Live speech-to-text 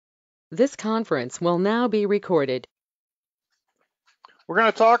This conference will now be recorded. We're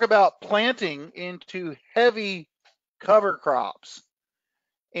going to talk about planting into heavy cover crops.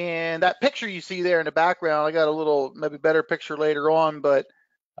 And that picture you see there in the background, I got a little maybe better picture later on, but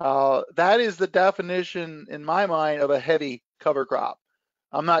that is the definition in my mind of a heavy cover crop.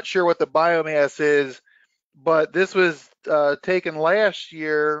 I'm not sure what the biomass is, but this was taken last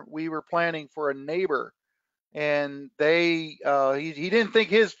year. We were planting for a neighbor, and he didn't think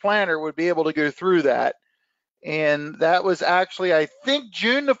his planter would be able to go through that. And that was actually, I think,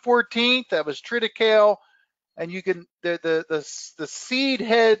 June the 14th. That was triticale, and you can the seed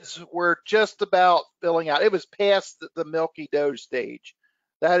heads were just about filling out. It was past the milky dough stage,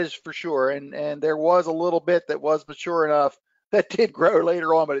 that is for sure. And there was a little bit that was mature enough that did grow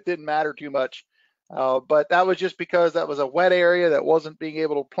later on, but it didn't matter too much. But that was just because that was a wet area that wasn't being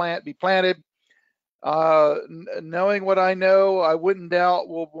able to be planted. Knowing what I know, I wouldn't doubt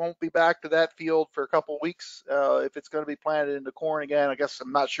won't be back to that field for a couple weeks if it's going to be planted into corn again. I guess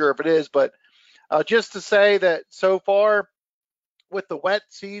I'm not sure if it is, but just to say that so far with the wet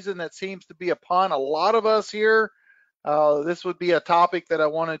season that seems to be upon a lot of us here, this would be a topic that I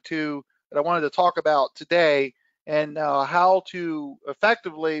wanted to talk about today, and how to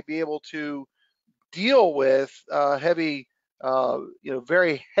effectively be able to deal with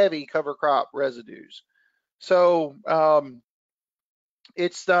very heavy cover crop residues. So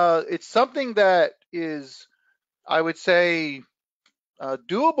it's something that is, I would say,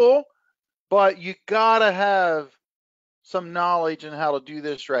 doable, but you gotta have some knowledge in how to do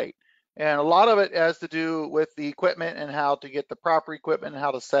this right. And a lot of it has to do with the equipment and how to get the proper equipment and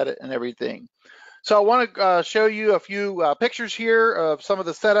how to set it and everything. So I want to show you a few pictures here of some of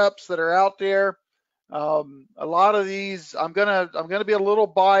the setups that are out there. A lot of these, I'm gonna be a little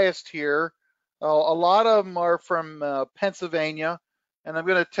biased here. A lot of them are from Pennsylvania, and I'm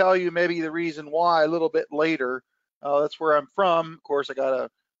gonna tell you maybe the reason why a little bit later. That's where I'm from. Of course, I gotta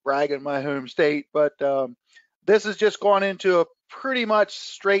brag in my home state, but this has just gone into a pretty much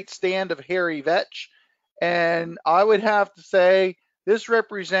straight stand of hairy vetch, and I would have to say this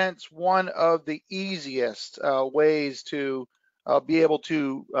represents one of the easiest ways to be able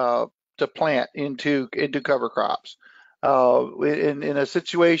to plant into cover crops. In a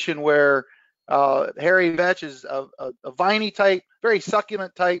situation where hairy vetch is a viney type, very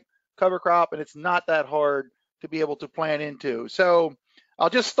succulent type cover crop, and it's not that hard to be able to plant into. So I'll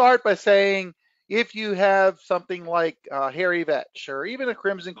just start by saying if you have something like hairy vetch or even a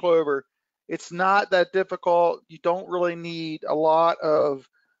crimson clover, it's not that difficult. You don't really need a lot of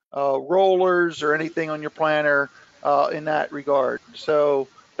rollers or anything on your planter in that regard. So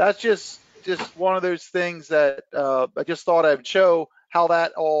that's just one of those things that I just thought I'd show how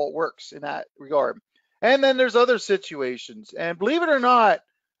that all works in that regard. And then there's other situations, and believe it or not,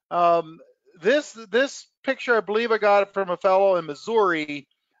 um, this picture, I believe I got it from a fellow in Missouri,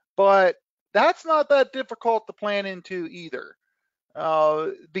 but that's not that difficult to plant into either,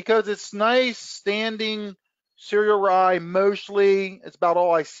 because it's nice standing cereal rye mostly. It's about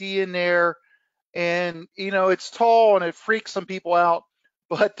all I see in there, and it's tall and it freaks some people out,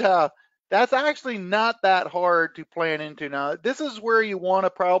 but that's actually not that hard to plant into. Now this is where you want to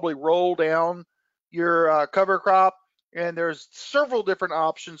probably roll down your cover crop, and there's several different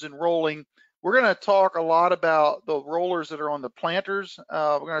options in rolling. We're going to talk a lot about the rollers that are on the planters.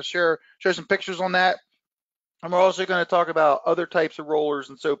 We're going to share some pictures on that, and we're also going to talk about other types of rollers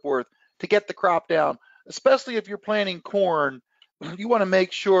and so forth to get the crop down, especially if you're planting corn. You want to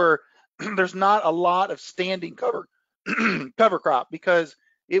make sure there's not a lot of standing cover crop, because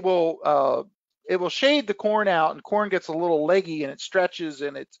it will shade the corn out, and corn gets a little leggy and it stretches,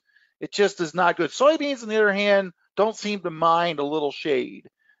 and it just is not good. Soybeans, on the other hand, don't seem to mind a little shade.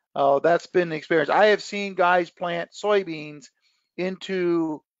 That's been the experience. I have seen guys plant soybeans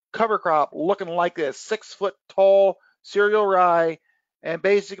into cover crop looking like this 6 foot tall cereal rye, and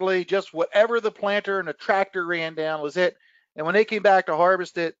basically just whatever the planter and the tractor ran down was it. And when they came back to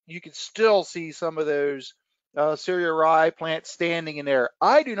harvest it, you could still see some of those cereal rye plants standing in there.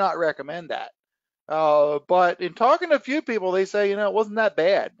 I do not recommend that. But in talking to a few people, they say, it wasn't that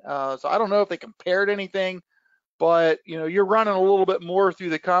bad. So I don't know if they compared anything, but you're running a little bit more through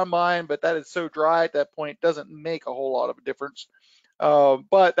the combine, but that is so dry at that point, it doesn't make a whole lot of a difference.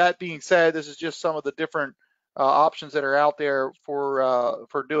 But that being said, this is just some of the different options that are out there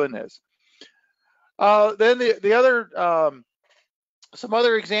for doing this. Then the other some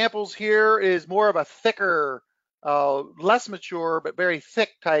other examples here is more of a thicker, less mature but very thick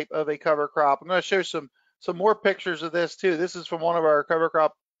type of a cover crop. I'm going to show some more pictures of this too. This is from one of our cover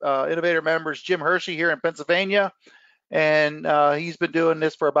crop innovator members, Jim Hershey, here in Pennsylvania. And he's been doing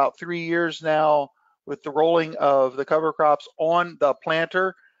this for about 3 years now with the rolling of the cover crops on the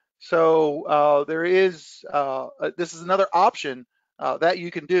planter. So this is another option that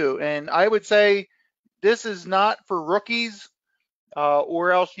you can do. And I would say this is not for rookies,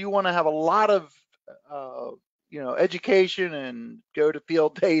 or else you want to have a lot of uh, education and go to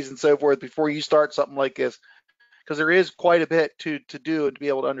field days and so forth before you start something like this, because there is quite a bit to do and to be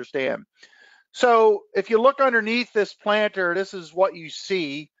able to understand. So if you look underneath this planter, this is what you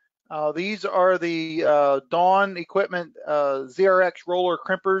see. These are the Dawn Equipment ZRX roller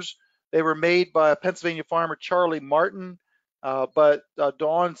crimpers. They were made by a Pennsylvania farmer, Charlie Martin, but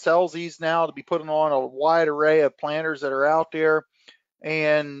Dawn sells these now to be put on a wide array of planters that are out there.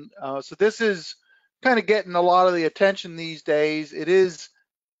 And so this is kind of getting a lot of the attention these days. It is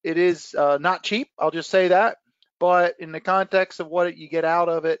not cheap, I'll just say that, but in the context of what you get out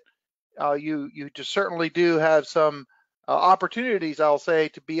of it, you just certainly do have some opportunities, I'll say,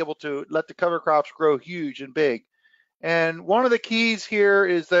 to be able to let the cover crops grow huge and big. And one of the keys here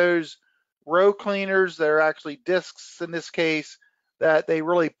is those row cleaners that are actually discs in this case, that they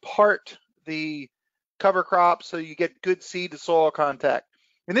really part the cover crop so you get good seed to soil contact.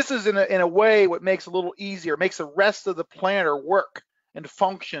 And this is in a way what makes it a little easier, makes the rest of the planter work and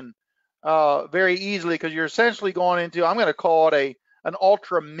function very easily, because you're essentially going into, I'm going to call it an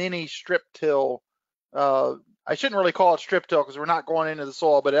ultra mini strip till. I shouldn't really call it strip till because we're not going into the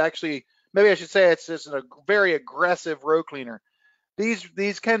soil, but actually, maybe I should say it's just a very aggressive row cleaner.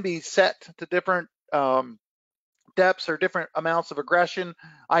 These can be set to different depths or different amounts of aggression.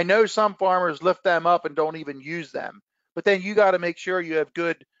 I know some farmers lift them up and don't even use them, but then you got to make sure you have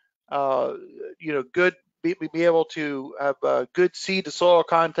good, be able to have good seed to soil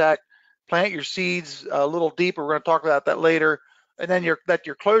contact, plant your seeds a little deeper. We're going to talk about that later. And then that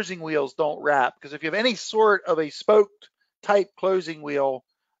your closing wheels don't wrap, because if you have any sort of a spoked type closing wheel,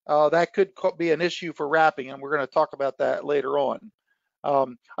 that could be an issue for wrapping, and we're going to talk about that later on.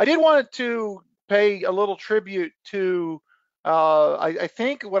 I did want to pay a little tribute to, I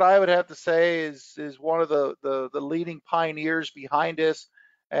think what I would have to say is one of the leading pioneers behind this,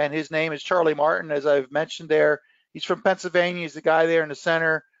 and his name is Charlie Martin, as I've mentioned there. He's from Pennsylvania. He's the guy there in the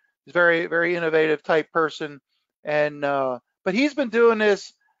center. He's a very, very innovative type person. And but he's been doing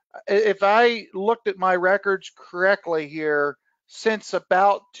this, if I looked at my records correctly here, since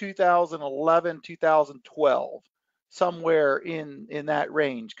about 2011, 2012, somewhere in that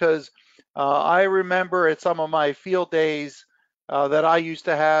range. Because I remember at some of my field days that I used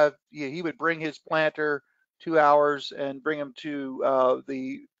to have, he would bring his planter 2 hours and bring him to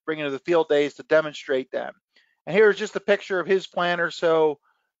the field days to demonstrate them. And here's just a picture of his planter. So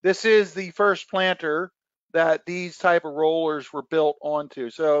this is the first planter that these type of rollers were built onto.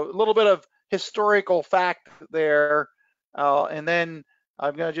 So a little bit of historical fact there. And then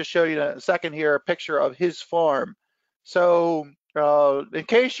I'm going to just show you in a second here a picture of his farm. So in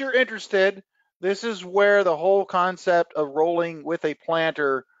case you're interested, this is where the whole concept of rolling with a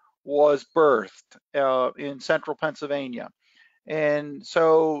planter was birthed in central Pennsylvania. And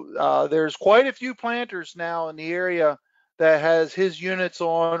so there's quite a few planters now in the area that has his units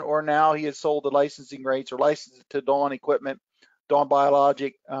on, or now he has sold the licensing rates or licensed it to Dawn Equipment, Dawn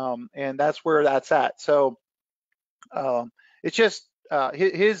Biologic, and that's where that's at. So it's just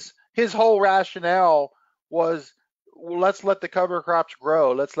his whole rationale was, well, let's let the cover crops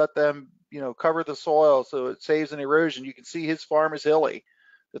grow. Let's let them, cover the soil so it saves an erosion. You can see his farm is hilly.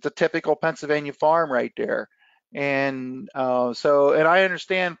 It's a typical Pennsylvania farm right there. And and I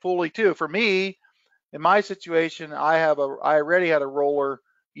understand fully too. For me, in my situation, I already had a roller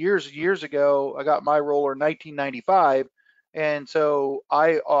years ago. I got my roller in 1995, and so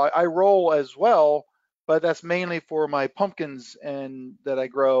I roll as well, but that's mainly for my pumpkins and that I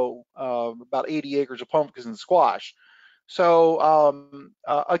grow about 80 acres of pumpkins and squash. So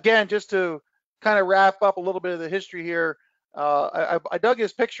again, just to kind of wrap up a little bit of the history here, I dug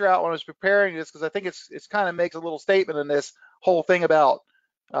this picture out when I was preparing this because I think it's kind of makes a little statement in this whole thing about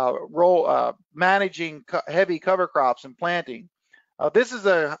managing heavy cover crops and planting. This is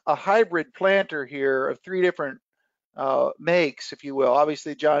a hybrid planter here of 3 different makes, if you will.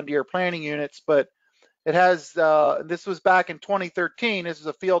 Obviously John Deere planting units, but it has, this was back in 2013. This was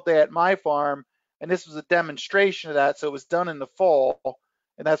a field day at my farm, and this was a demonstration of that. So it was done in the fall,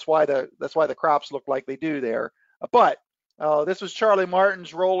 and that's why the crops look like they do there. But this was Charlie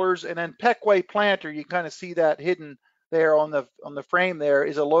Martin's rollers, and then Peckway planter. You kind of see that hidden there on the frame. There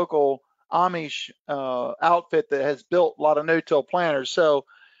is a local Amish outfit that has built a lot of no-till planters. So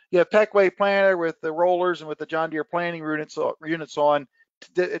you have Peckway planter with the rollers and with the John Deere planting units on.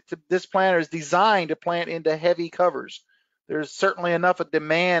 this planter is designed to plant into heavy covers. There's certainly enough of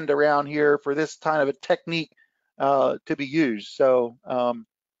demand around here for this kind of a technique to be used. So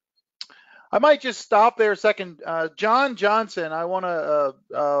I might just stop there a second. John Johnson, I want to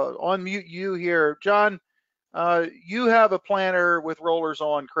unmute you here. John, you have a planter with rollers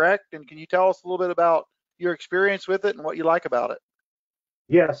on, correct? And can you tell us a little bit about your experience with it and what you like about it?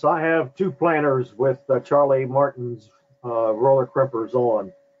 Yes, I have two planters with Charlie Martin's roller crimpers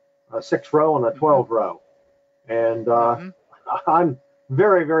on, a 6-row and a 12-row. And I'm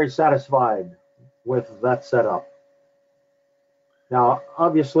very, very satisfied with that setup. Now,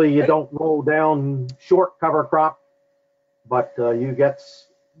 obviously, you don't roll down short cover crop, but you get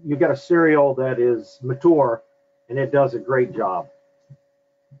a cereal that is mature, and it does a great job.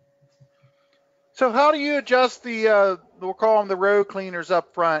 So how do you adjust the we'll call them the row cleaners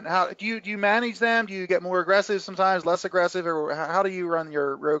up front? How do you manage them? Do you get more aggressive sometimes, less aggressive, or how do you run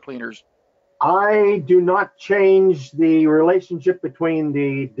your row cleaners? I do not change the relationship between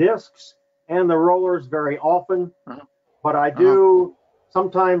the discs and the rollers very often, but I do.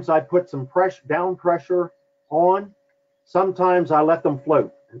 Sometimes I put some down pressure on. Sometimes I let them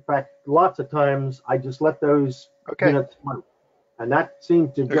float. In fact, lots of times I just let those units float. And that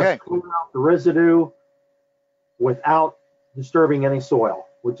seems to just clear out the residue without disturbing any soil,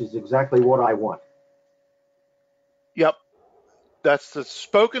 which is exactly what I want. Yep. That's the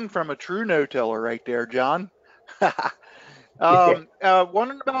spoken from a true no-tiller right there, John. Wondering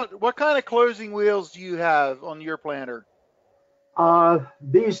about what kind of closing wheels do you have on your planter?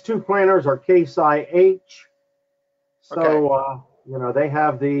 These two planters are Case IH. So, they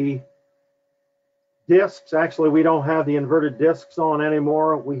have the discs. Actually, we don't have the inverted discs on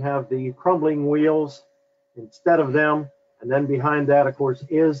anymore. We have the crumbling wheels instead of them. And then behind that, of course,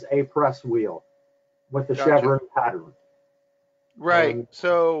 is a press wheel with the chevron pattern. Right. And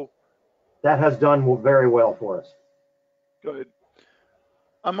so that has done very well for us. Good.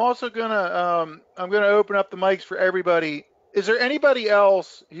 I'm also gonna open up the mics for everybody. Is there anybody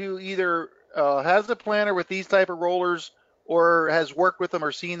else who either has a planter with these type of rollers or has worked with them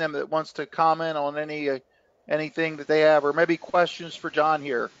or seen them that wants to comment on anything that they have, or maybe questions for John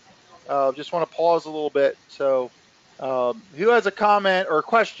here? Just want to pause a little bit. So who has a comment or a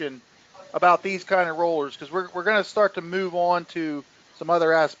question about these kind of rollers? Because we're going to start to move on to some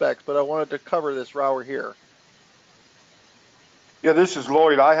other aspects, but I wanted to cover this while we're here. Yeah, this is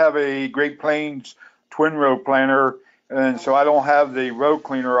Lloyd. I have a Great Plains twin row planter, and so I don't have the row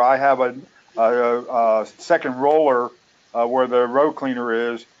cleaner. I have a second roller where the row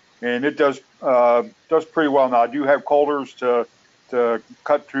cleaner is, and it does pretty well. Now I do have coulters to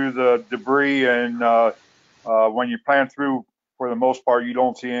cut through the debris, and when you plant through, for the most part, you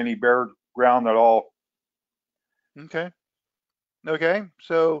don't see any bare ground at all. Okay.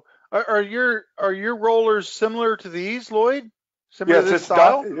 So are your rollers similar to these, Lloyd? Similar to this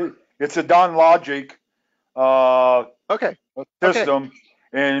style? It's a Don Logic system,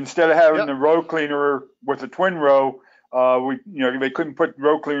 and instead of having the row cleaner with the twin row, they couldn't put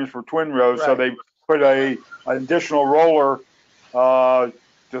row cleaners for twin rows, so they put an additional roller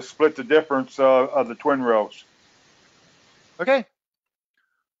to split the difference of the twin rows. Okay,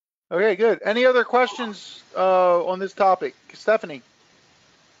 good. Any other questions on this topic? Stephanie?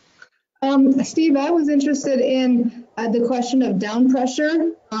 Steve, I was interested in the question of down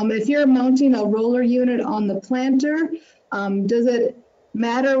pressure. If you're mounting a roller unit on the planter, does it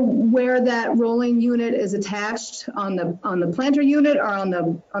matter where that rolling unit is attached on the planter unit or on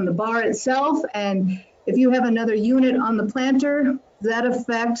the bar itself? And if you have another unit on the planter, does that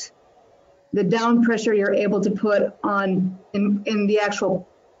affect the down pressure you're able to put on in the actual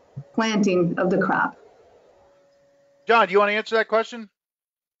planting of the crop? John, do you want to answer that question?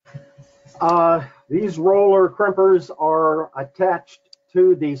 These roller crimpers are attached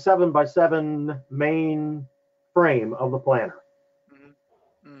to the 7x7 main frame of the planter.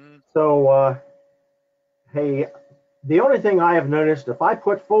 So, hey, the only thing I have noticed, if I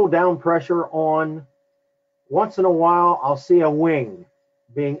put full down pressure on, once in a while, I'll see a wing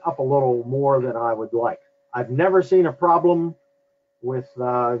being up a little more than I would like. I've never seen a problem with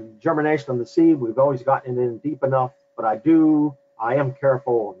germination of the seed. We've always gotten it in deep enough, but I am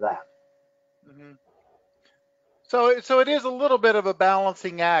careful of that. So it is a little bit of a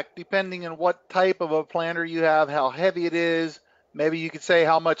balancing act, depending on what type of a planter you have, how heavy it is. Maybe you could say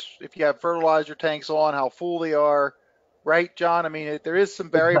how much, if you have fertilizer tanks on, how full they are, right, John? I mean, there is some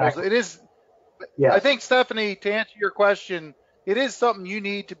variables. Exactly. It is. Yes. I think, Stephanie, to answer your question, it is something you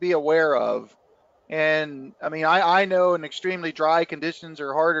need to be aware of. And I mean, I know in extremely dry conditions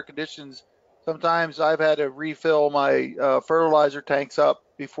or harder conditions, Sometimes I've had to refill my fertilizer tanks up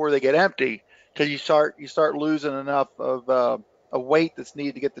before they get empty because you start losing enough of a weight that's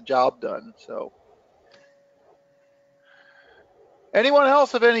needed to get the job done. So, anyone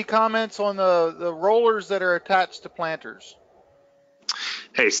else have any comments on the rollers that are attached to planters?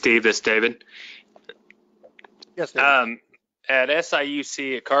 Hey, Steve, this is David. Yes, David. At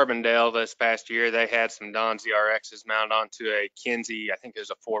SIUC at Carbondale this past year, they had some Dawn ZRXs mounted onto a Kinsey, I think it was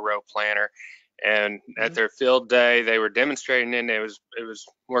a 4-row planter. And at their field day, they were demonstrating it, and it was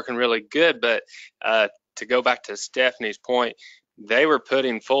working really good. But to go back to Stephanie's point, they were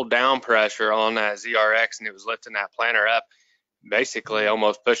putting full down pressure on that ZRX, and it was lifting that planter up, basically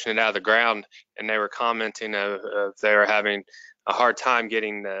almost pushing it out of the ground. And they were commenting of they were having a hard time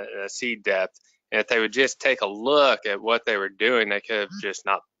getting the seed depth. And if they would just take a look at what they were doing, they could have just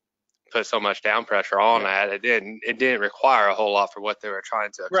not put so much down pressure on that. It didn't require a whole lot for what they were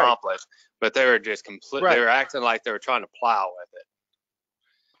trying to accomplish, but they were just they were acting like they were trying to plow with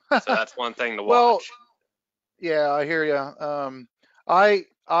it. So that's one thing to watch. Well, yeah, I hear you.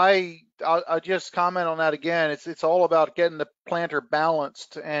 I'll just comment on that again. It's all about getting the planter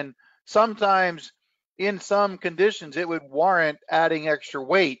balanced, and sometimes in some conditions it would warrant adding extra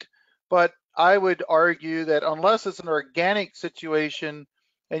weight, but I would argue that unless it's an organic situation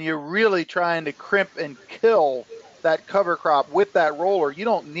and you're really trying to crimp and kill that cover crop with that roller, you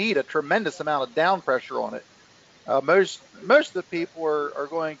don't need a tremendous amount of down pressure on it. Most of the people are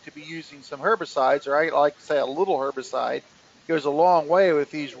going to be using some herbicides, or I like to say a little herbicide. Goes a long way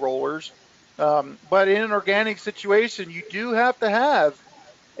with these rollers. But in an organic situation, you do have to have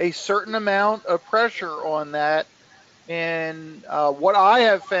a certain amount of pressure on that. And what I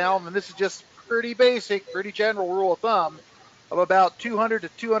have found, and this is just pretty basic, pretty general rule of thumb, of about 200 to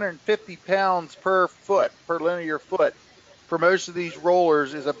 250 pounds per foot, per linear foot, for most of these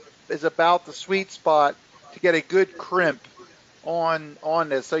rollers is about the sweet spot to get a good crimp on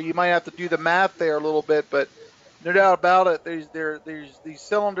this. So you might have to do the math there a little bit, but no doubt about it, these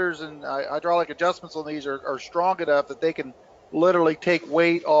cylinders and hydraulic adjustments on these are strong enough that they can literally take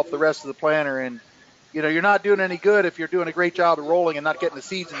weight off the rest of the planter. And you're not doing any good if you're doing a great job of rolling and not getting the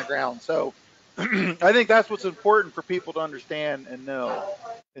seeds in the ground. So I think that's what's important for people to understand and know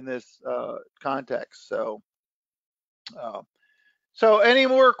in this context. So any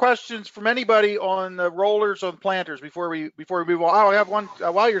more questions from anybody on the rollers on planters before we move on? I have one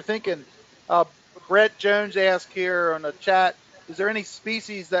while you're thinking. Brett Jones asked here on the chat, is there any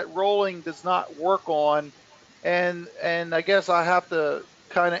species that rolling does not work on? And I guess I have to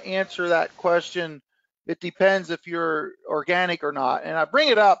kind of answer that question. It depends if you're organic or not. And I bring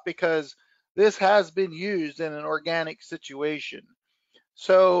it up because this has been used in an organic situation.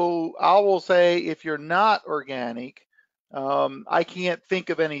 So I will say if you're not organic, I can't think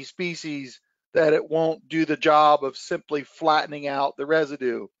of any species that it won't do the job of simply flattening out the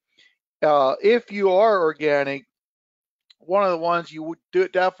residue. If you are organic, one of the ones you would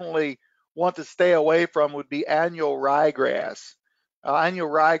definitely want to stay away from would be annual ryegrass. Annual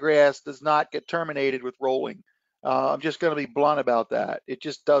ryegrass does not get terminated with rolling. I'm just going to be blunt about that. It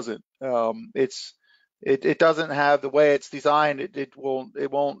just doesn't. It doesn't have the way it's designed. It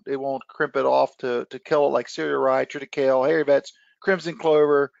won't crimp it off to kill it like cereal rye, triticale, hairy vetch, crimson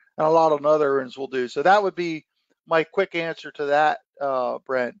clover, and a lot of other ones will do. So that would be my quick answer to that,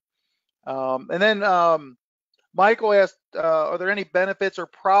 Brent. And then Michael asked, are there any benefits or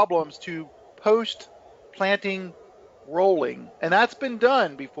problems to post-planting rolling? And that's been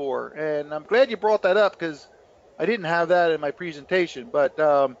done before. And I'm glad you brought that up because I didn't have that in my presentation. But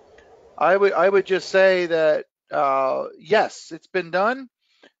I would just say that, yes, it's been done.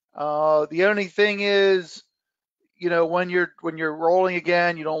 The only thing is, when you're rolling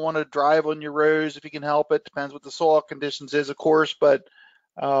again, you don't want to drive on your rows if you can help it. Depends what the soil conditions is, of course. But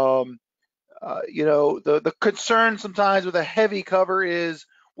the concern sometimes with a heavy cover is,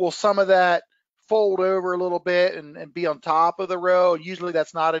 will some of that fold over a little bit and be on top of the row? Usually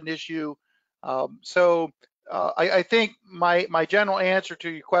that's not an issue. I think my general answer to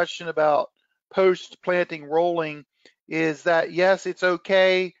your question about post-planting rolling is that, yes, it's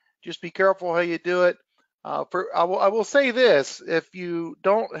okay. Just be careful how you do it. I will say this, if you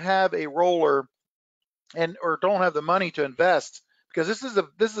don't have a roller or don't have the money to invest, because this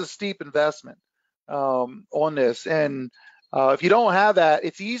is a steep investment on this. And if you don't have that,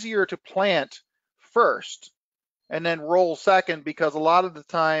 it's easier to plant first and then roll second, because a lot of the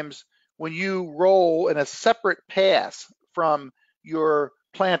times when you roll in a separate pass from your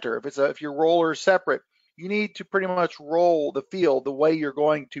planter, if your roller is separate, you need to pretty much roll the field the way you're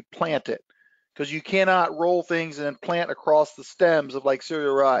going to plant it. because you cannot roll things and then plant across the stems of like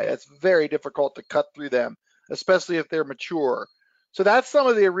cereal rye. That's very difficult to cut through them, especially if they're mature. So that's some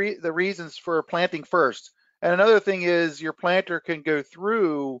of the reasons for planting first. And another thing is your planter can go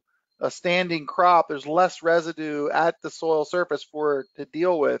through a standing crop. There's less residue at the soil surface for it to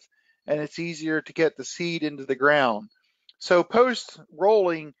deal with, and it's easier to get the seed into the ground. So post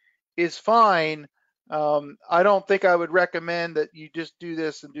rolling is fine. I don't think I would recommend that you just do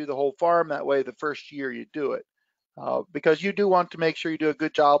this and do the whole farm that way the first year you do it, because you do want to make sure you do a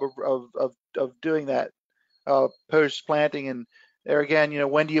good job of doing that post planting. And there again,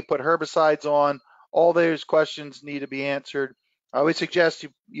 when do you put herbicides on? All those questions need to be answered. I would suggest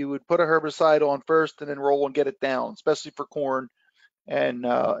you would put a herbicide on first and then roll and get it down, especially for corn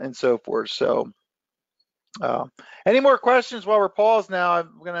and so forth. So any more questions while we're paused now?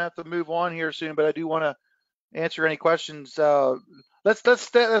 I'm going to have to move on here soon, but I do want to answer any questions.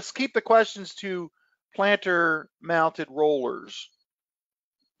 Let's keep the questions to planter mounted rollers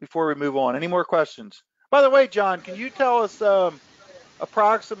before we move on. Any more questions? By the way, John, can you tell us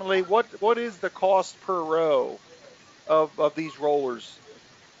approximately what is the cost per row of these rollers?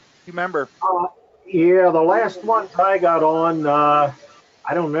 You remember? Yeah, the last ones I got on, I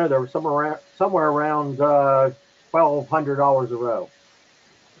don't know, there was somewhere around $1,200 a row.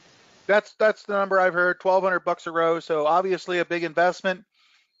 That's the number I've heard, $1,200 a row. So obviously a big investment.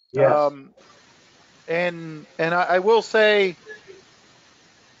 Yes. And I will say,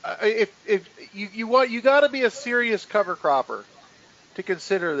 if you got to be a serious cover cropper to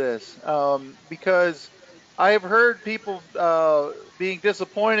consider this, because I have heard people being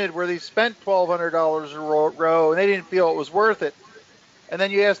disappointed where they spent $1,200 a row and they didn't feel it was worth it. And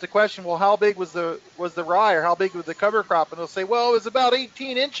then you ask the question, well, how big was the rye, or how big was the cover crop? And they'll say, well, it was about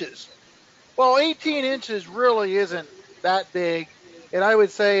 18 inches. Well, 18 inches really isn't that big. And I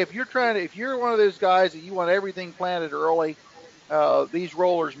would say if you're one of those guys that you want everything planted early, these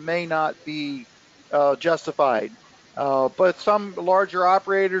rollers may not be justified. But some larger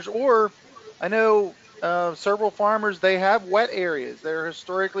operators, or I know several farmers, they have wet areas. They're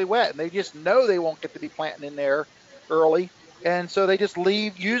historically wet, and they just know they won't get to be planting in there early. And so they just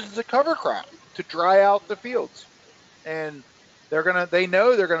use as a cover crop to dry out the fields. And they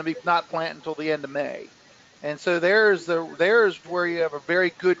know they're gonna be not planting until the end of May. And so there's where you have a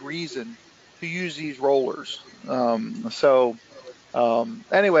very good reason to use these rollers. Anyway,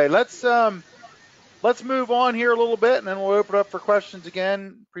 let's move on here a little bit, and then we'll open up for questions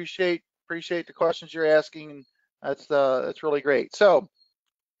again. Appreciate the questions you're asking. That's really great. So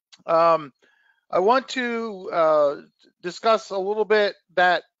I want to discuss a little bit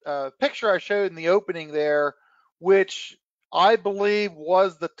that picture I showed in the opening there, which I believe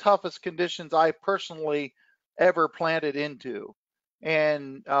was the toughest conditions I personally ever planted into.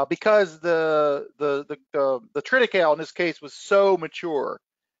 And because the triticale in this case was so mature,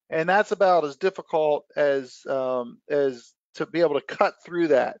 and that's about as difficult as to be able to cut through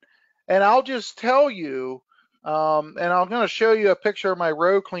that. And I'll just tell you, and I'm going to show you a picture of my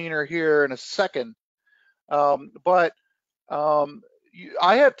row cleaner here in a second. But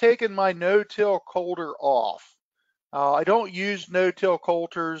I have taken my no-till coulter off. I don't use no-till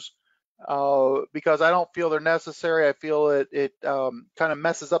coulters because I don't feel they're necessary. I feel it kind of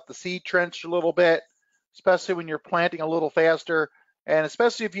messes up the seed trench a little bit, especially when you're planting a little faster, and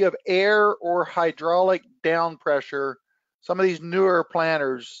especially if you have air or hydraulic down pressure. Some of these newer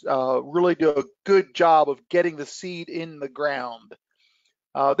planters really do a good job of getting the seed in the ground.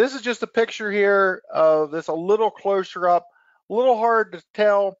 This is just a picture here of this a little closer up, a little hard to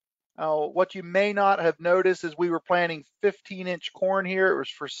tell. What you may not have noticed is we were planting 15-inch corn here. It was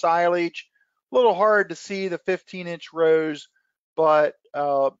for silage. A little hard to see the 15-inch rows, but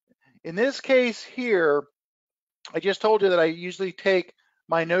in this case here, I just told you that I usually take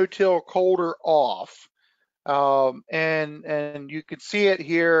my no-till coulter off. And you can see it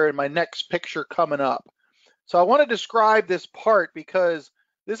here in my next picture coming up. So I want to describe this part because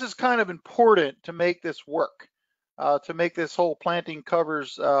this is kind of important to make this work, to make this whole planting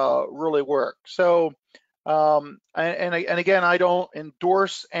covers really work. So, and again, I don't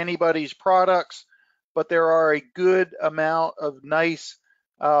endorse anybody's products, but there are a good amount of nice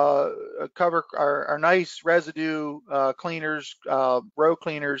nice residue cleaners, row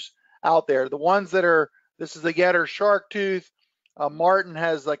cleaners out there. The ones that are, this is the Getter Shark Tooth. Martin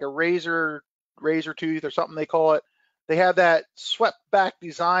has like a razor tooth or something they call it. They have that swept back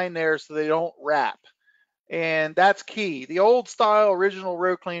design there so they don't wrap. And that's key. The old style original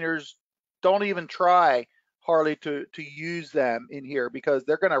row cleaners, don't even try hardly to use them in here because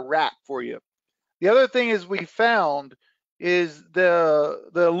they're going to wrap for you. The other thing is we found is the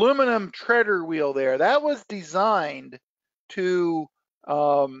aluminum treader wheel there. That was designed to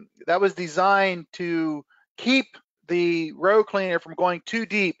keep the row cleaner from going too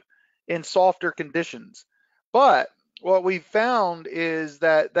deep in softer conditions. But what we found is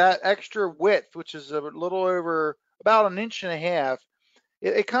that extra width, which is a little over about 1.5 inches,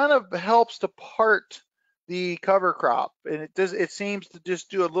 it kind of helps to part the cover crop, and it seems to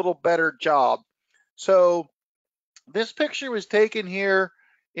just do a little better job. So this picture was taken here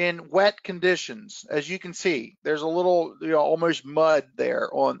in wet conditions. As you can see, there's a little, almost mud there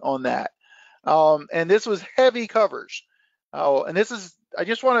on that. And this was heavy covers. And I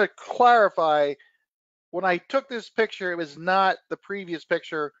just want to clarify, when I took this picture, it was not the previous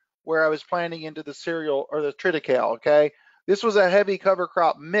picture where I was planting into the cereal or the triticale, okay? This was a heavy cover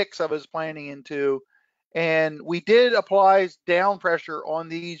crop mix I was planting into, and we did apply down pressure on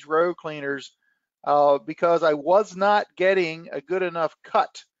these row cleaners because I was not getting a good enough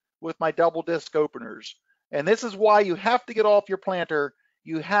cut with my double disc openers. And this is why you have to get off your planter.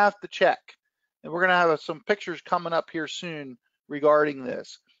 You have to check. And we're going to have some pictures coming up here soon regarding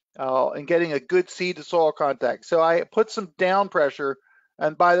this and getting a good seed to soil contact. So I put some down pressure.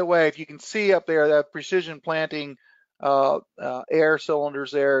 And by the way, if you can see up there, that Precision Planting air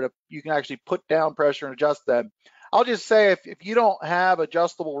cylinders there, you can actually put down pressure and adjust them. I'll just say, if you don't have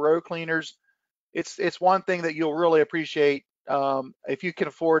adjustable row cleaners, it's one thing that you'll really appreciate. If you can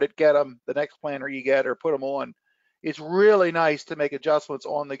afford it, get them the next planter you get, or put them on. It's really nice to make adjustments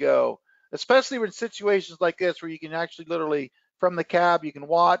on the go, especially in situations like this where you can actually literally from the cab, you can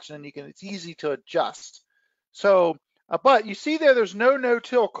watch, and it's easy to adjust. So, but you see there's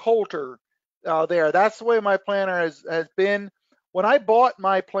no-till coulter there. That's the way my planter has been. When I bought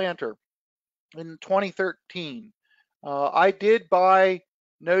my planter in 2013, I did buy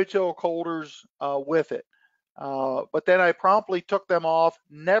no-till coulters with it. But then I promptly took them off,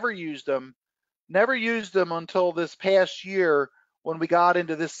 never used them until this past year when we got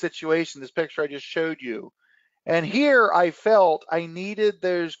into this situation, this picture I just showed you. And here I felt I needed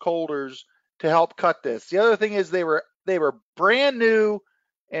those coulters to help cut this. The other thing is they were brand new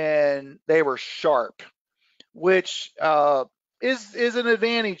and they were sharp, which is an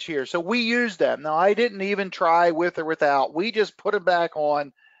advantage here. So we used them. Now, I didn't even try with or without. We just put them back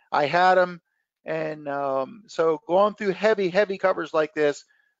on. I had them. And so going through heavy covers like this,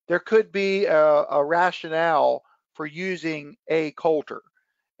 there could be a rationale for using a coulter.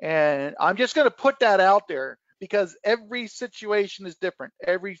 And I'm just going to put that out there because every situation is different.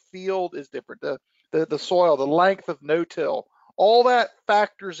 Every field is different. The soil, the length of no-till, all that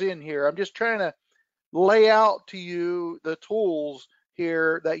factors in here. I'm just trying to lay out to you the tools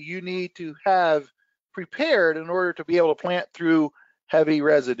here that you need to have prepared in order to be able to plant through heavy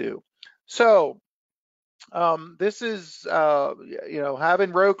residue. So this is,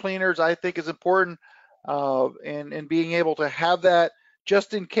 having row cleaners, I think, is important, and being able to have that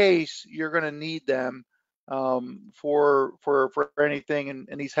just in case you're going to need them for anything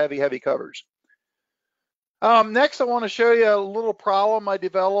in these heavy covers. Next, I want to show you a little problem I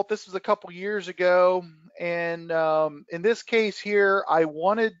developed. This was a couple years ago, and in this case here, I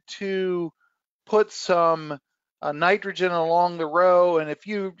wanted to put some nitrogen along the row. And if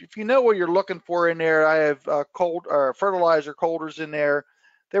you know what you're looking for in there, I have fertilizer coulters in there.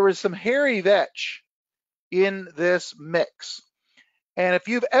 There was some hairy vetch in this mix. And if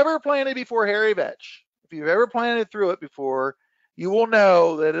you've ever planted before hairy vetch, if you've ever planted through it before, you will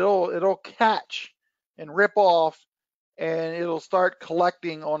know that it'll catch and rip off, and it'll start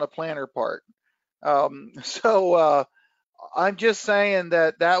collecting on a planter part. So I'm just saying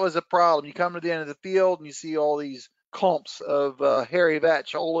that was a problem. You come to the end of the field and you see all these clumps of hairy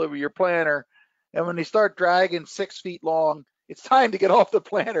vetch all over your planter, and when they start dragging 6 feet long, it's time to get off the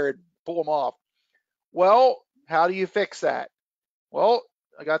planter and pull them off. Well, how do you fix that? Well,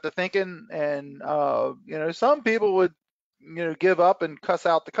 I got to thinking, and some people would give up and cuss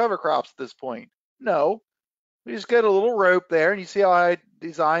out the cover crops at this point. No, we just get a little rope there, and you see how I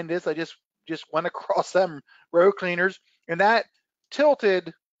designed this. I just went across them row cleaners, and that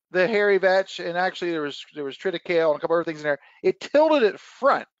tilted the hairy vetch, and actually there was triticale and a couple other things in there. It tilted it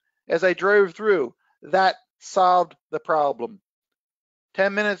front as I drove through. That solved the problem.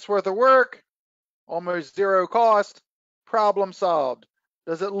 10 minutes worth of work, almost zero cost, problem solved.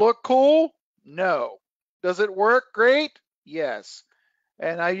 Does it look cool? No. Does it work great? Yes.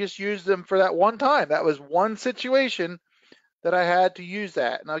 And I just used them for that one time. That was one situation that I had to use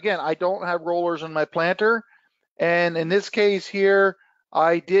that. Now, again, I don't have rollers on my planter. And in this case here,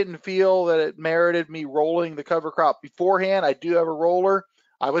 I didn't feel that it merited me rolling the cover crop beforehand. I do have a roller.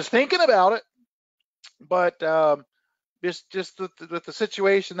 I was thinking about it, but just with the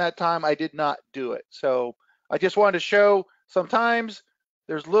situation that time, I did not do it. So I just wanted to show sometimes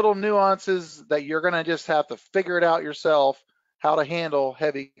there's little nuances that you're going to just have to figure it out yourself how to handle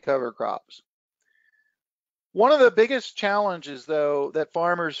heavy cover crops. One of the biggest challenges, though, that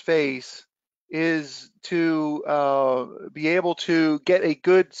farmers face is to be able to get a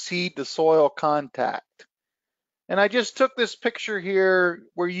good seed to soil contact. And I just took this picture here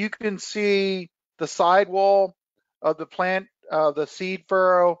where you can see the sidewall of the plant, the seed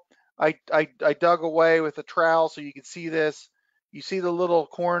furrow. I dug away with a trowel so you can see this. You see the little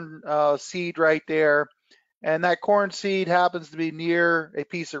corn seed right there. And that corn seed happens to be near a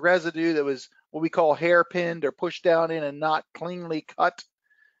piece of residue that was what we call hairpinned or pushed down in and not cleanly cut.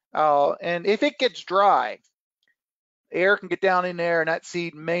 And if it gets dry, air can get down in there and that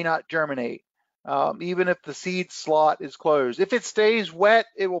seed may not germinate, even if the seed slot is closed. If it stays wet,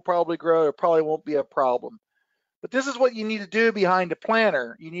 it will probably grow. It probably won't be a problem. But this is what you need to do behind a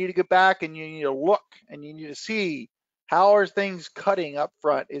planter. You need to go back and you need to look and you need to see how are things cutting up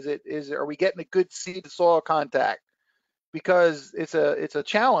front. Are we getting a good seed to soil contact? Because it's a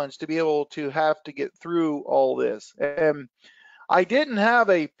challenge to be able to have to get through all this. And I didn't have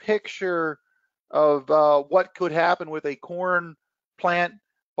a picture of what could happen with a corn plant,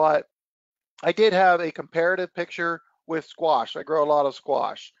 but I did have a comparative picture with squash. I grow a lot of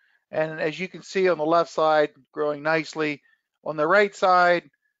squash. And as you can see on the left side, growing nicely. On the right side,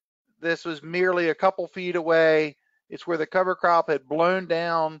 this was merely a couple feet away. It's where the cover crop had blown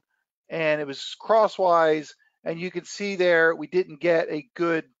down and it was crosswise. And you can see there, we didn't get a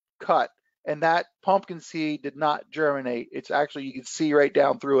good cut. And that pumpkin seed did not germinate. It's actually, you can see right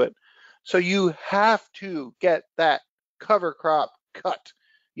down through it. So you have to get that cover crop cut.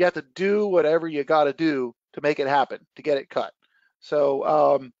 You have to do whatever you got to do to make it happen, to get it cut.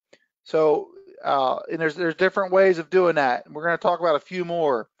 So, and there's different ways of doing that. And we're going to talk about a few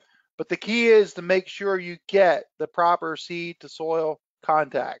more. But the key is to make sure you get the proper seed to soil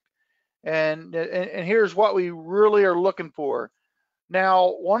contact. And here's what we really are looking for.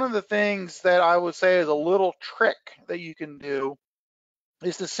 Now, one of the things that I would say is a little trick that you can do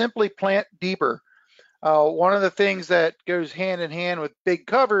is to simply plant deeper. One of the things that goes hand in hand with big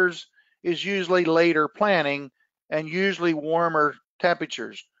covers is usually later planting and usually warmer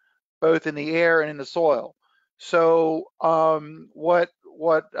temperatures, both in the air and in the soil. So and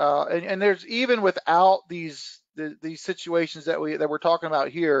there's even without these situations that we're talking about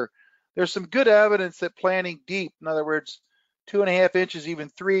here, there's some good evidence that planting deep, in other words, 2.5 inches, even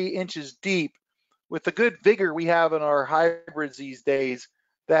 3 inches deep, with the good vigor we have in our hybrids these days,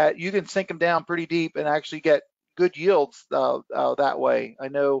 that you can sink them down pretty deep and actually get good yields that way. I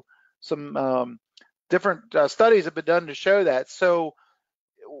know some different studies have been done to show that. So,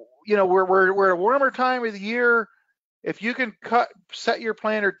 you know, we're at a warmer time of the year. If you can set your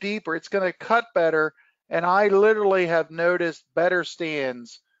planter deeper, it's going to cut better. And I literally have noticed better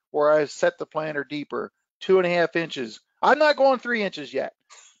stands where I set the planter deeper, 2.5 inches. I'm not going 3 inches yet,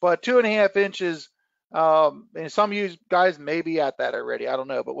 but 2.5 inches. And some of you guys may be at that already. I don't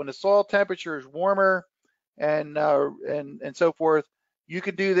know. But when the soil temperature is warmer and so forth, you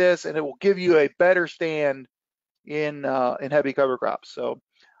can do this, and it will give you a better stand in heavy cover crops. So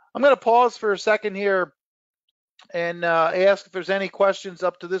I'm going to pause for a second here and ask if there's any questions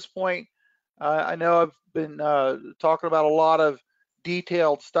up to this point. I know I've been talking about a lot of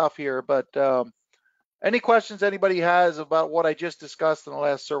detailed stuff here, but any questions anybody has about what I just discussed in the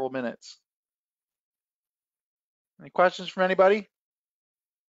last several minutes? Any questions from anybody?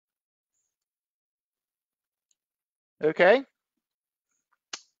 Okay,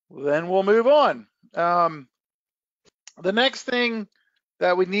 well, then we'll move on. The next thing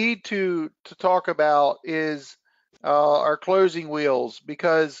that we need to talk about is our closing wheels,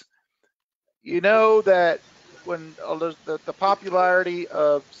 because you know that when the popularity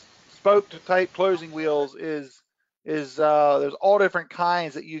of spoke type closing wheels is there's all different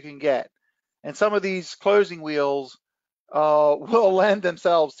kinds that you can get, and some of these closing wheels will lend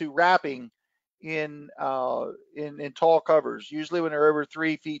themselves to wrapping in tall covers, usually when they're over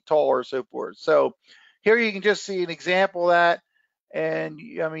 3 feet tall or so forth. So here you can just see an example of that. And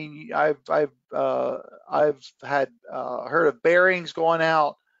I mean, I've had heard of bearings going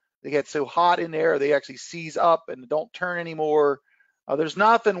out. They get so hot in there, they actually seize up and don't turn anymore. There's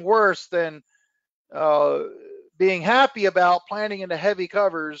nothing worse than being happy about planting into heavy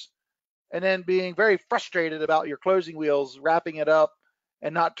covers and then being very frustrated about your closing wheels, wrapping it up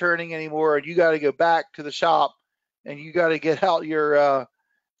and not turning anymore. And you got to go back to the shop and you got to get out your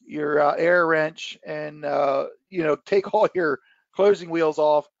air wrench and, you know, take all your closing wheels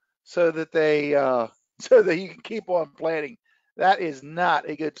off so that they so that you can keep on planting. That is not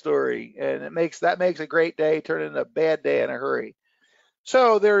a good story, and that makes a great day turn into a bad day in a hurry.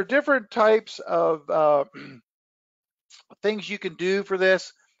 So there are different types of things you can do for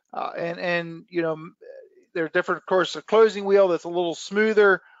this, and you know, there are different, of course, a closing wheel that's a little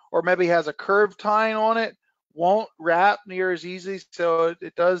smoother or maybe has a curved tine on it won't wrap near as easy, so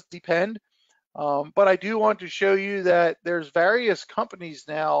it does depend. But I do want to show you that there's various companies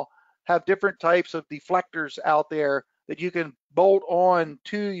now have different types of deflectors out there that you can bolt on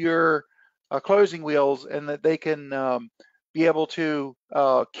to your closing wheels, and that they can be able to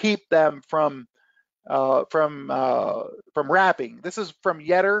keep them from wrapping. This is from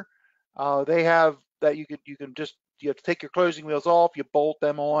Yetter. They have that you have to take your closing wheels off, you bolt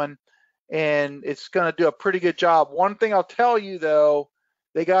them on, and it's going to do a pretty good job. One thing I'll tell you though,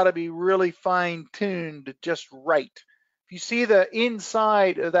 they got to be really fine-tuned just right. If you see the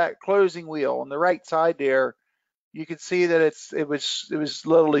inside of that closing wheel on the right side there, you can see that it was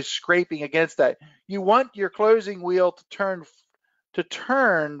literally scraping against that. You want your closing wheel to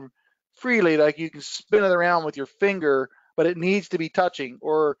turn freely, like you can spin it around with your finger, but it needs to be touching,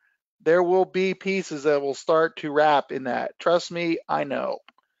 or there will be pieces that will start to wrap in that. Trust me, I know.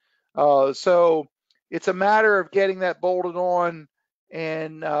 So it's a matter of getting that bolted on,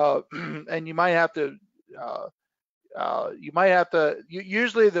 and and you might have to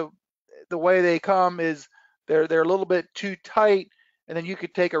usually the way they come is they're a little bit too tight, and then you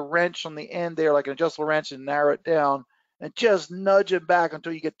could take a wrench on the end there, like an adjustable wrench, and narrow it down and just nudge them back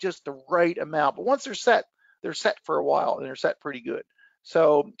until you get just the right amount. But once they're set for a while, and they're set pretty good.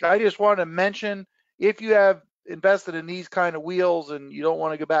 So I just wanted to mention, if you have invested in these kind of wheels and you don't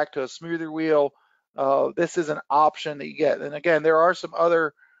want to go back to a smoother wheel, this is an option that you get. And again, there are some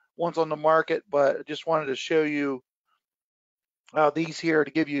other ones on the market, but I just wanted to show you these here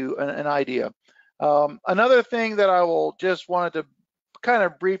to give you an idea. Another thing that I wanted to kind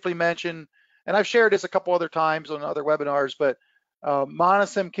of briefly mention, and I've shared this a couple other times on other webinars, but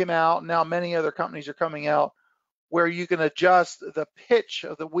Monosem came out, and now many other companies are coming out, where you can adjust the pitch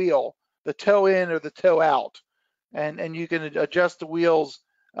of the wheel, the toe in or the toe out, and you can adjust the wheels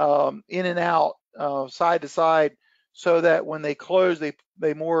in and out, side to side, so that when they close,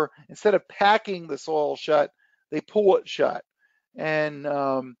 they more, instead of packing the soil shut, they pull it shut. And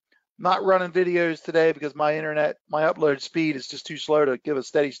not running videos today because my upload speed is just too slow to give a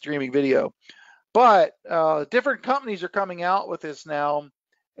steady streaming video. But different companies are coming out with this now,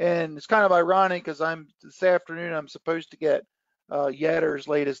 and it's kind of ironic because this afternoon I'm supposed to get Yetter's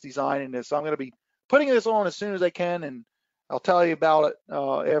latest design in this. So I'm going to be putting this on as soon as I can, and I'll tell you about it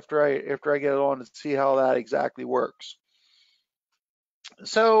after I get it on and see how that exactly works.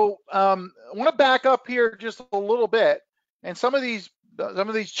 So I want to back up here just a little bit, and some of these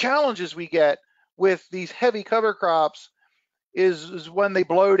challenges we get with these heavy cover crops is when they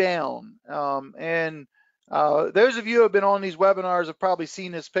blow down. And those of you who have been on these webinars have probably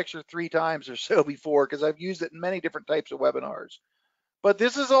seen this picture 3 times or so before, because I've used it in many different types of webinars. But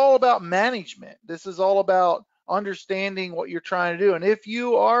this is all about management. This is all about understanding what you're trying to do. And if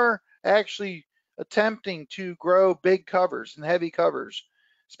you are actually attempting to grow big covers and heavy covers,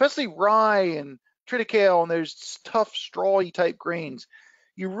 especially rye and triticale and those tough strawy type grains,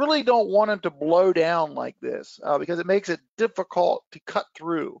 you really don't want them to blow down like this because it makes it difficult to cut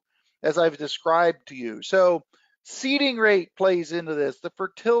through, as I've described to you. So seeding rate plays into this, the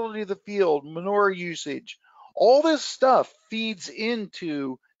fertility of the field, manure usage, all this stuff feeds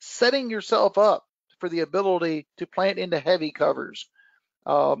into setting yourself up for the ability to plant into heavy covers.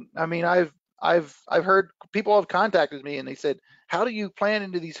 I mean, I've heard people have contacted me and they said, how do you plant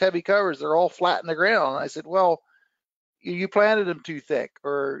into these heavy covers? They're all flat in the ground. And I said, well, you planted them too thick,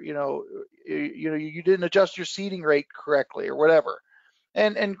 or you didn't adjust your seeding rate correctly, or whatever.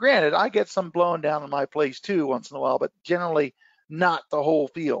 And granted, I get some blowing down in my place too once in a while, but generally not the whole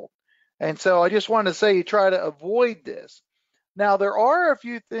field. And so I just wanted to say, you try to avoid this. Now, there are a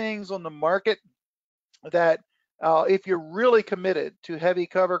few things on the market that if you're really committed to heavy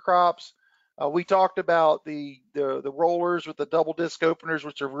cover crops, we talked about the rollers with the double disc openers,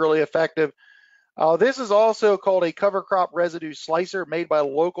 which are really effective. This is also called a cover crop residue slicer, made by a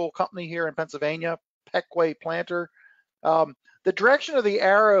local company here in Pennsylvania, Peckway Planter. The direction of the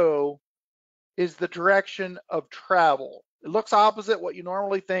arrow is the direction of travel. It looks opposite what you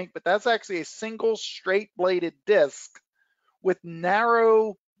normally think, but that's actually a single straight bladed disc with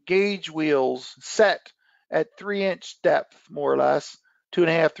narrow gauge wheels set at 3-inch depth, more or less,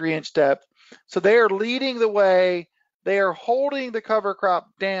 2.5, 3-inch depth. So they are leading the way. They are holding the cover crop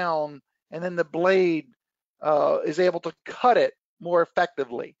down, and then the blade is able to cut it more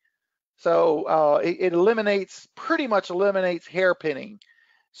effectively. So it eliminates, pretty much eliminates hairpinning.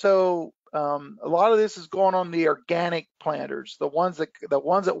 So a lot of this is going on the organic planters, the ones that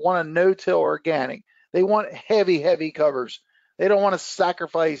want a no-till organic. They want heavy covers. They don't want to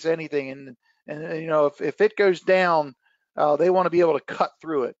sacrifice anything, and you know, if it goes down, they want to be able to cut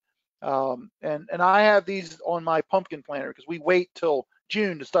through it. And I have these on my pumpkin planter because we wait till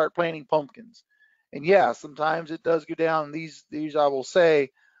June to start planting pumpkins. And yeah, sometimes it does go down. These I will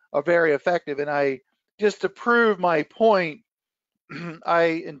say are very effective. And I, just to prove my point,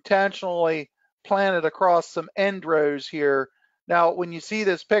 I intentionally planted across some end rows here. Now, when you see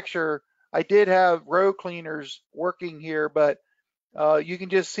this picture, I did have row cleaners working here, but you can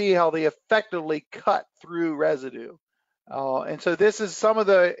just see how they effectively cut through residue. And so this is some of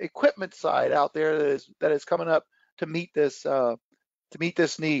the equipment side out there that is coming up to meet this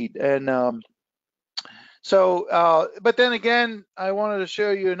need. And but then again, I wanted to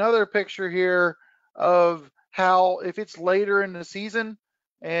show you another picture here of how, if it's later in the season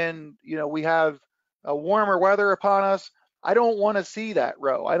and you know we have a warmer weather upon us, I don't want to see that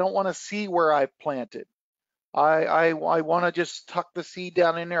row. I don't want to see where I planted. I want to just tuck the seed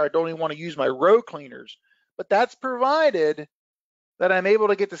down in there. I don't even want to use my row cleaners, but that's provided that I'm able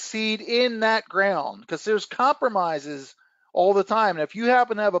to get the seed in that ground, because there's compromises all the time. And if you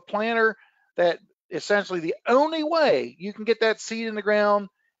happen to have a planter that essentially the only way you can get that seed in the ground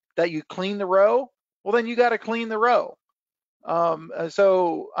that you clean the row, well, then you got to clean the row.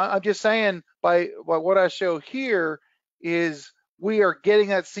 So I'm just saying by what I show here is we are getting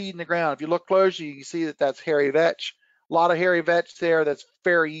that seed in the ground. If you look closely, you can see that that's hairy vetch. A lot of hairy vetch there that's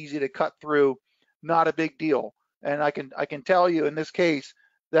very easy to cut through, not a big deal. And I can tell you in this case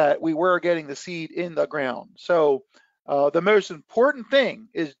that we were getting the seed in the ground. So the most important thing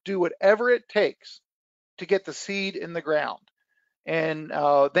is do whatever it takes to get the seed in the ground. And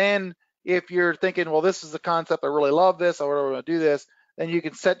then if you're thinking, well, this is the concept, I really love this, I really want to do this, then you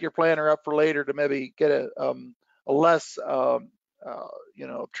can set your planner up for later to maybe get a less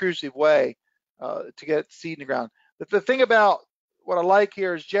obtrusive way to get seed in the ground. But the thing about what I like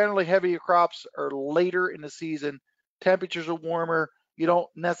here is generally heavier crops are later in the season. Temperatures are warmer. You don't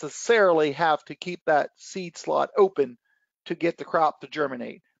necessarily have to keep that seed slot open to get the crop to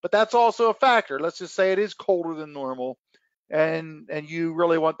germinate. But that's also a factor. Let's just say it is colder than normal, and you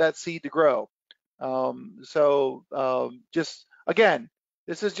really want that seed to grow. Just again,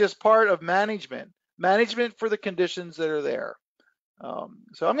 this is just part of management for the conditions that are there.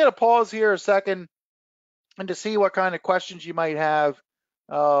 So I'm going to pause here a second and to see what kind of questions you might have,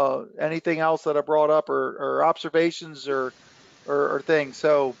 anything else that I brought up, or observations or things.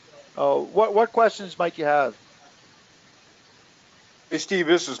 So what questions might you have? Hey Steve,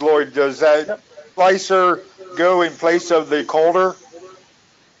 this is Lloyd. Does that slicer go in place of the colder?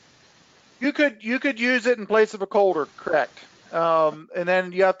 You could use it in place of a colder, correct? And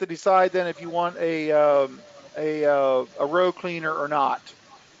then you have to decide then if you want a row cleaner or not.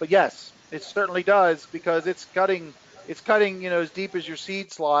 But yes, it certainly does, because it's cutting as deep as your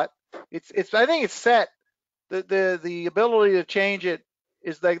seed slot. I think it's set. The ability to change it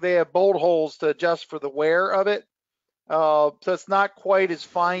is like they have bolt holes to adjust for the wear of it. So it's not quite as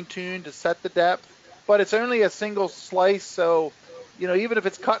fine-tuned to set the depth, but it's only a single slice. So, even if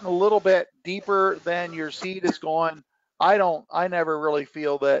it's cutting a little bit deeper than your seed is going, I never really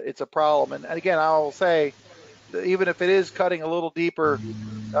feel that it's a problem. And again, I will say, even if it is cutting a little deeper,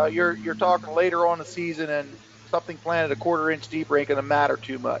 you're talking later on in the season, and something planted a 1/4 inch deeper ain't gonna matter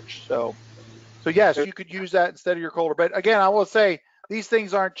too much. So yes, you could use that instead of your colder. But again, I will say these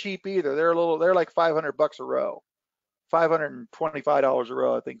things aren't cheap either. They're like $500 a row. $525 a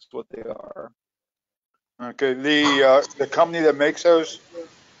row, I think is what they are. Okay, the company that makes those?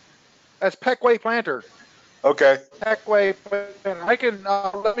 That's Peckway Planter. Okay. Peckway Planter. I can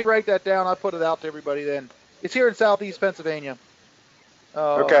let me write that down. I'll put it out to everybody then. It's here in Southeast Pennsylvania.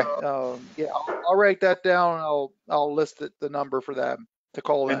 Okay. Yeah, I'll write that down. I'll list the number for them to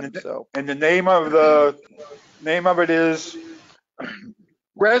call them. And the name of it is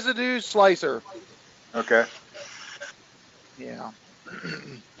Residue Slicer. Okay. Yeah.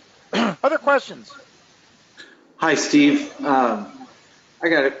 Other questions? Hi, Steve. I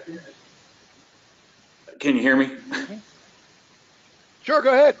got it. Can you hear me? Sure,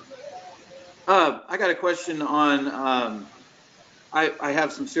 go ahead. I got a question on, I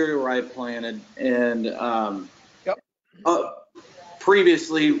have some cereal rye planted, and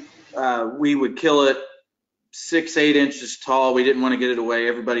previously we would kill it 6-8 inches tall. We didn't want to get it away.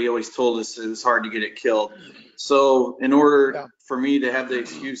 Everybody always told us it was hard to get it killed. So in order for me to have the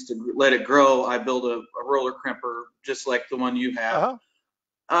excuse to let it grow, I built a roller crimper just like the one you have.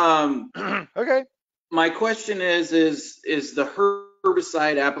 Okay. My question is the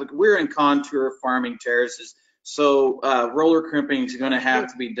herbicide applicable? We're in contour farming terraces, so roller crimping is going to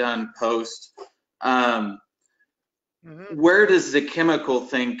have to be done post. Where does the chemical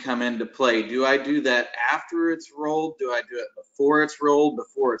thing come into play? Do I do that after it's rolled? Do I do it before it's rolled,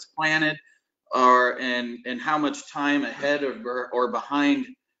 before it's planted? And how much time ahead of or behind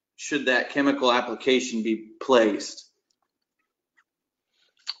should that chemical application be placed?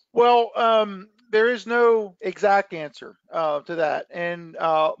 Well, there is no exact answer to that, and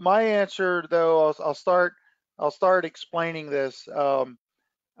my answer, though, I'll start explaining this, and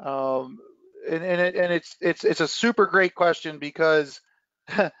it's a super great question because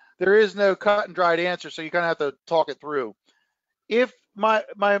there is no cut and dried answer, so you kind of have to talk it through. If my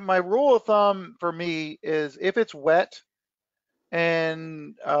rule of thumb for me is if it's wet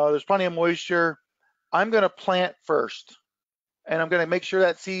and there's plenty of moisture, I'm going to plant first. And I'm going to make sure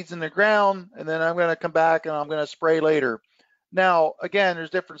that seed's in the ground, and then I'm going to come back and I'm going to spray later. Now, again,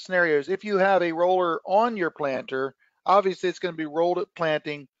 there's different scenarios. If you have a roller on your planter, obviously it's going to be rolled at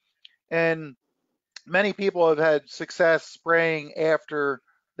planting, and many people have had success spraying after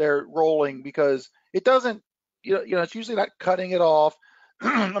they're rolling because it doesn't, it's usually not cutting it off.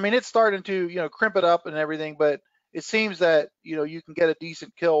 I mean, it's starting to, crimp it up and everything, but it seems that, you can get a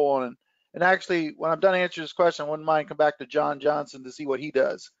decent kill on it. And actually, when I'm done answering this question, I wouldn't mind come back to John Johnson to see what he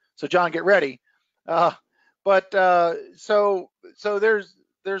does. So John, get ready. So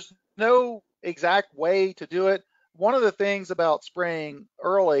there's no exact way to do it. One of the things about spraying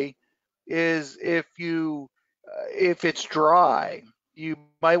early is if it's dry, you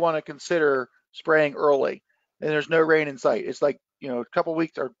might want to consider spraying early, and there's no rain in sight. It's like a couple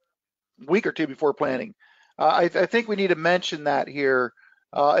weeks or week or two before planting. I think we need to mention that here.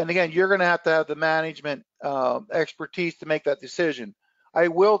 And again, you're going to have the management expertise to make that decision. I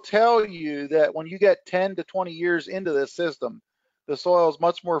will tell you that when you get 10 to 20 years into this system, the soil is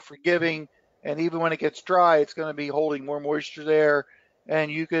much more forgiving, and even when it gets dry, it's going to be holding more moisture there, and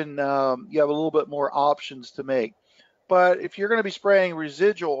you can you have a little bit more options to make. But if you're going to be spraying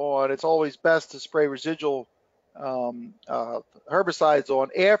residual on, it's always best to spray residual herbicides on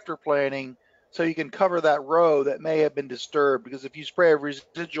after planting, so you can cover that row that may have been disturbed, because if you spray a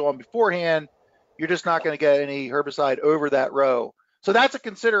residual on beforehand, you're just not going to get any herbicide over that row. So that's a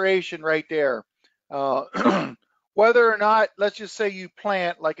consideration right there. Whether or not, let's just say you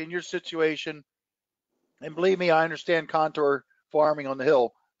plant, like in your situation, and believe me, I understand contour farming on the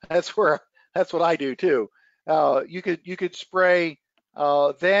hill. That's what I do too. You could spray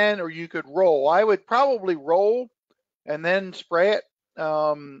then, or you could roll. I would probably roll and then spray it.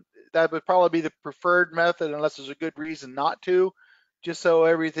 That would probably be the preferred method, unless there's a good reason not to, just so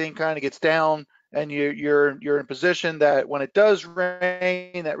everything kind of gets down and you're in position that when it does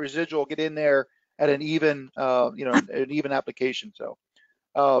rain, that residual will get in there at an even an even application. So,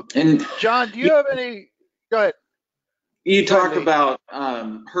 And John, do you have any? Go ahead. You talk about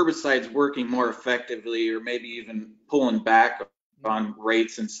herbicides working more effectively, or maybe even pulling back on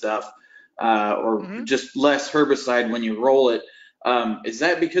rates and stuff, or just less herbicide when you roll it. Is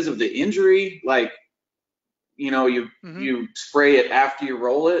that because of the injury? Like, you spray it after you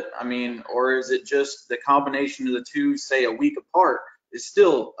roll it? I mean, or is it just the combination of the two, say a week apart, is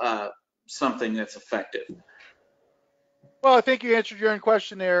still something that's effective? Well, I think you answered your own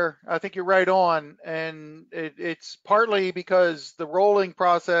question there. I think you're right on, and it's partly because the rolling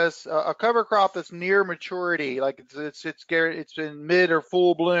process, a cover crop that's near maturity, like it's in mid or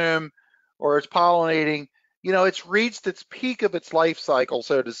full bloom, or it's pollinating, it's reached its peak of its life cycle,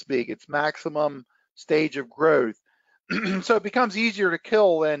 so to speak, its maximum stage of growth. So it becomes easier to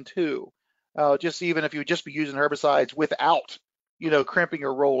kill then too. Just even if you would just be using herbicides without, crimping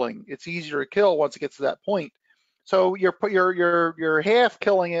or rolling, it's easier to kill once it gets to that point. So you're half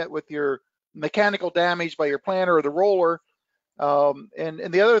killing it with your mechanical damage by your planter or the roller.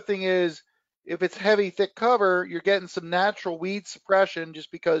 And the other thing is, if it's heavy, thick cover, you're getting some natural weed suppression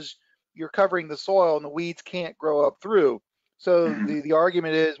just because you're covering the soil and the weeds can't grow up through. So the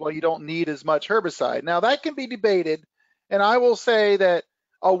argument is, well, you don't need as much herbicide. Now that can be debated, and I will say that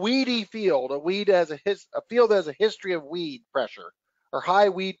a weedy field, a field has a history of weed pressure or high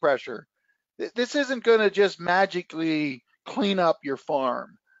weed pressure. This isn't going to just magically clean up your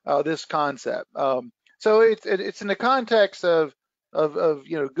farm. This concept. So it's in the context of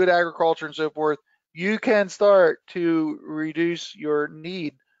good agriculture and so forth. You can start to reduce your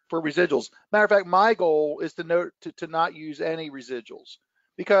need for residuals. Matter of fact, my goal is to not use any residuals,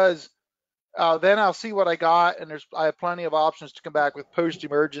 because then I'll see what I got, and I have plenty of options to come back with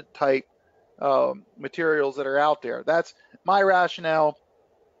post-emergent type materials that are out there. That's my rationale.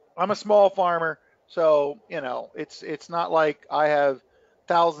 I'm a small farmer, so it's not like I have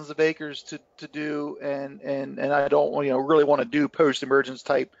thousands of acres to do, and I don't really want to do post-emergence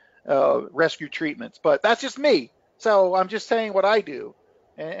type rescue treatments. But that's just me. So I'm just saying what I do,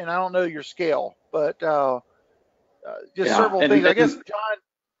 and I don't know your scale, but just Yeah, several things. I guess, John,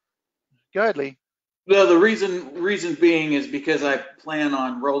 go ahead, Lee. Well, the reason being is because I plan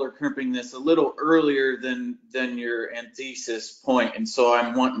on roller crimping this a little earlier than your antithesis point, and so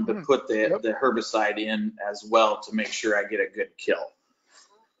I'm wanting to put the herbicide in as well to make sure I get a good kill.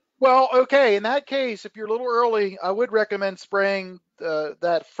 Well, okay, in that case, if you're a little early, I would recommend spraying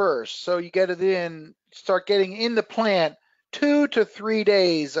that first. So you get it in, start getting in the plant 2 to 3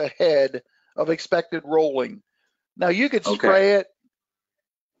 days ahead of expected rolling. Now you could spray it.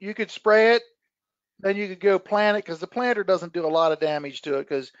 You could spray it, then you could go plant it, because the planter doesn't do a lot of damage to it,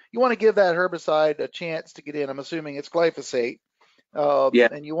 because you want to give that herbicide a chance to get in. I'm assuming it's glyphosate.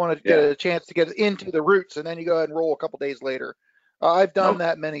 And you want to get a chance to get it into the roots, and then you go ahead and roll a couple days later. I've done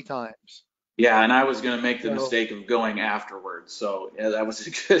that many times. Yeah, and I was going to make the mistake of going afterwards. So yeah, that was a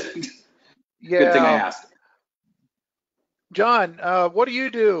good thing I asked. John, what do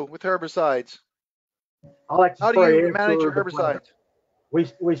you do with herbicides? I like to How spray do you manage your herbicides?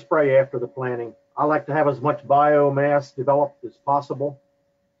 We spray after the planting. I like to have as much biomass developed as possible.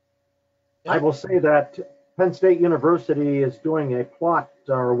 I will say that Penn State University is doing a plot,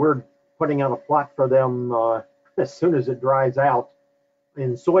 or we're putting out a plot for them as soon as it dries out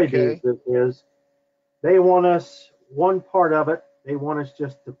in soybeans. This is. They want us, one part of it, they want us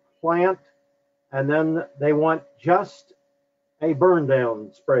just to plant, and then they want just a burn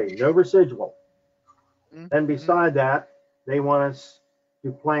down spray, no residual. And beside that, they want us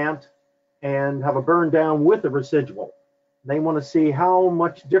to plant and have a burn down with a residual. They want to see how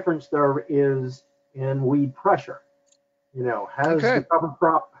much difference there is in weed pressure. Has the cover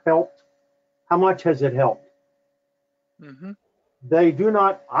crop helped? How much has it helped? They do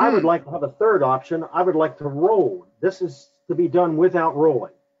not. I would like to have a third option. I would like to roll. This is to be done without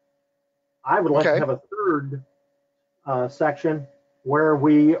rolling. I would like to have a third section where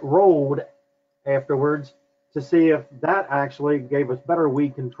we rolled afterwards to see if that actually gave us better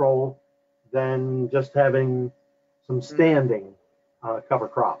weed control than just having some standing cover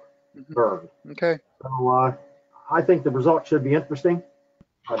crop burn. So I think the result should be interesting.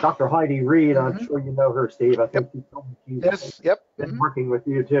 Dr. Heidi Reed, I'm sure you know her, Steve. I think she told me she's been working with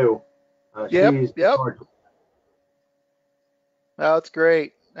you too. She's gorgeous. That's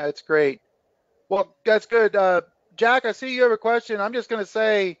great. That's great. Well, that's good. Jack, I see you have a question. I'm just going to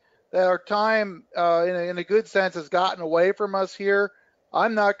say that our time, in a good sense, has gotten away from us here.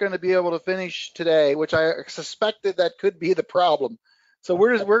 I'm not going to be able to finish today, which I suspected that could be the problem. So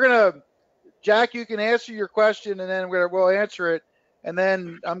we're going to, Jack, you can answer your question, and then we'll answer it, and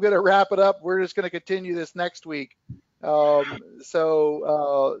then I'm going to wrap it up. We're just going to continue this next week. So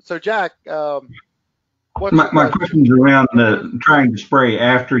Jack, my question's around trying to spray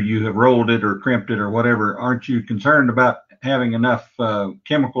after you have rolled it or crimped it or whatever. Aren't you concerned about having enough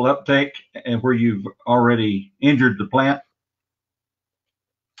chemical uptake and where you've already injured the plant?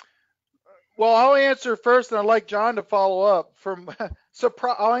 Well, I'll answer first, and I'd like John to follow up.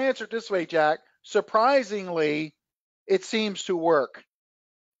 I'll answer it this way, Jack. Surprisingly, it seems to work.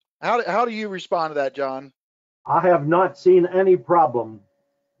 How do you respond to that, John? I have not seen any problem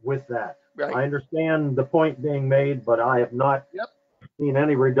with that. Right. I understand the point being made, but I have not seen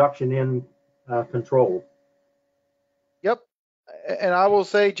any reduction in control. Yep. And I will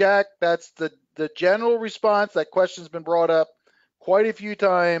say, Jack, that's the general response. That question's been brought up quite a few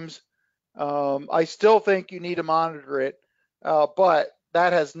times. I still think you need to monitor it, but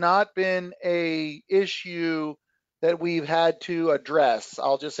that has not been a issue that we've had to address.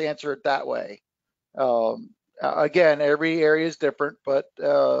 I'll just answer it that way. Again, every area is different, but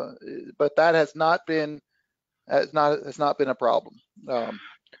that has not been a problem.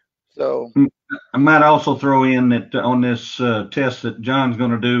 So I might also throw in that on this test that John's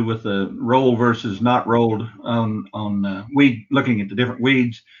going to do with the roll versus not rolled on weed, looking at the different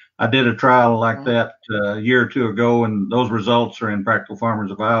weeds. I did a trial like that a year or two ago, and those results are in Practical Farmers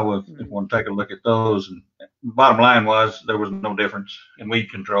of Iowa. If you want to take a look at those, and bottom line was there was no difference in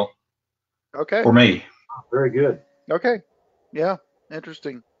weed control. Okay. For me. Very good. Okay. Yeah.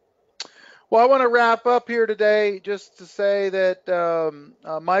 Interesting. Well, I want to wrap up here today just to say that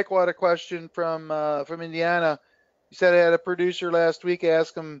Michael had a question from Indiana. He said he had a producer last week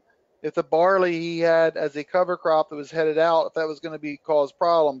ask him if the barley he had as a cover crop that was headed out, if that was going to cause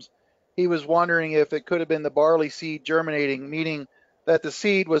problems. He was wondering if it could have been the barley seed germinating, meaning that the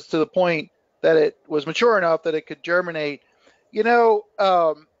seed was to the point that it was mature enough that it could germinate.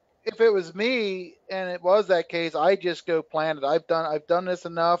 if it was me and it was that case, I just go plant it. I've done this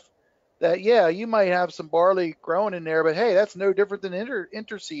enough that, yeah, you might have some barley growing in there, but hey, that's no different than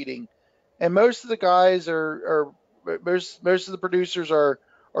interseeding. And most of the guys most of the producers are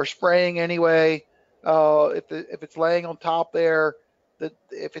spraying anyway. If it's laying on top there, that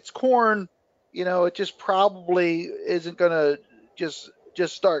if it's corn, it just probably isn't going to just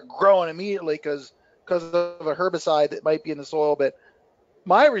start growing immediately because of a herbicide that might be in the soil. But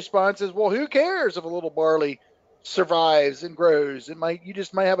my response is, well, who cares if a little barley survives and grows? You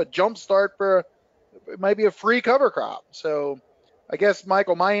just might have a jump start it might be a free cover crop. So I guess,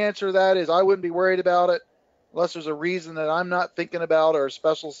 Michael, my answer to that is I wouldn't be worried about it unless there's a reason that I'm not thinking about or a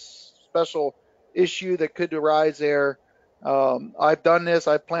special issue that could arise there. I've done this.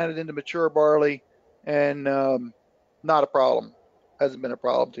 I've planted into mature barley, and not a problem. Hasn't been a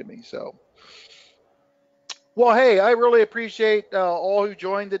problem to me. So, well, hey, I really appreciate all who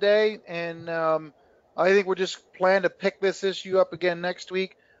joined today, and I think we're just planning to pick this issue up again next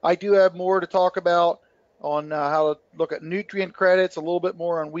week. I do have more to talk about on how to look at nutrient credits, a little bit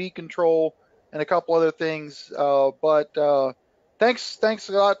more on weed control, and a couple other things. But thanks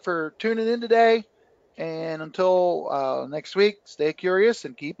a lot for tuning in today. And until next week, stay curious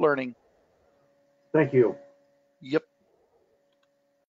and keep learning. Thank you. Yep.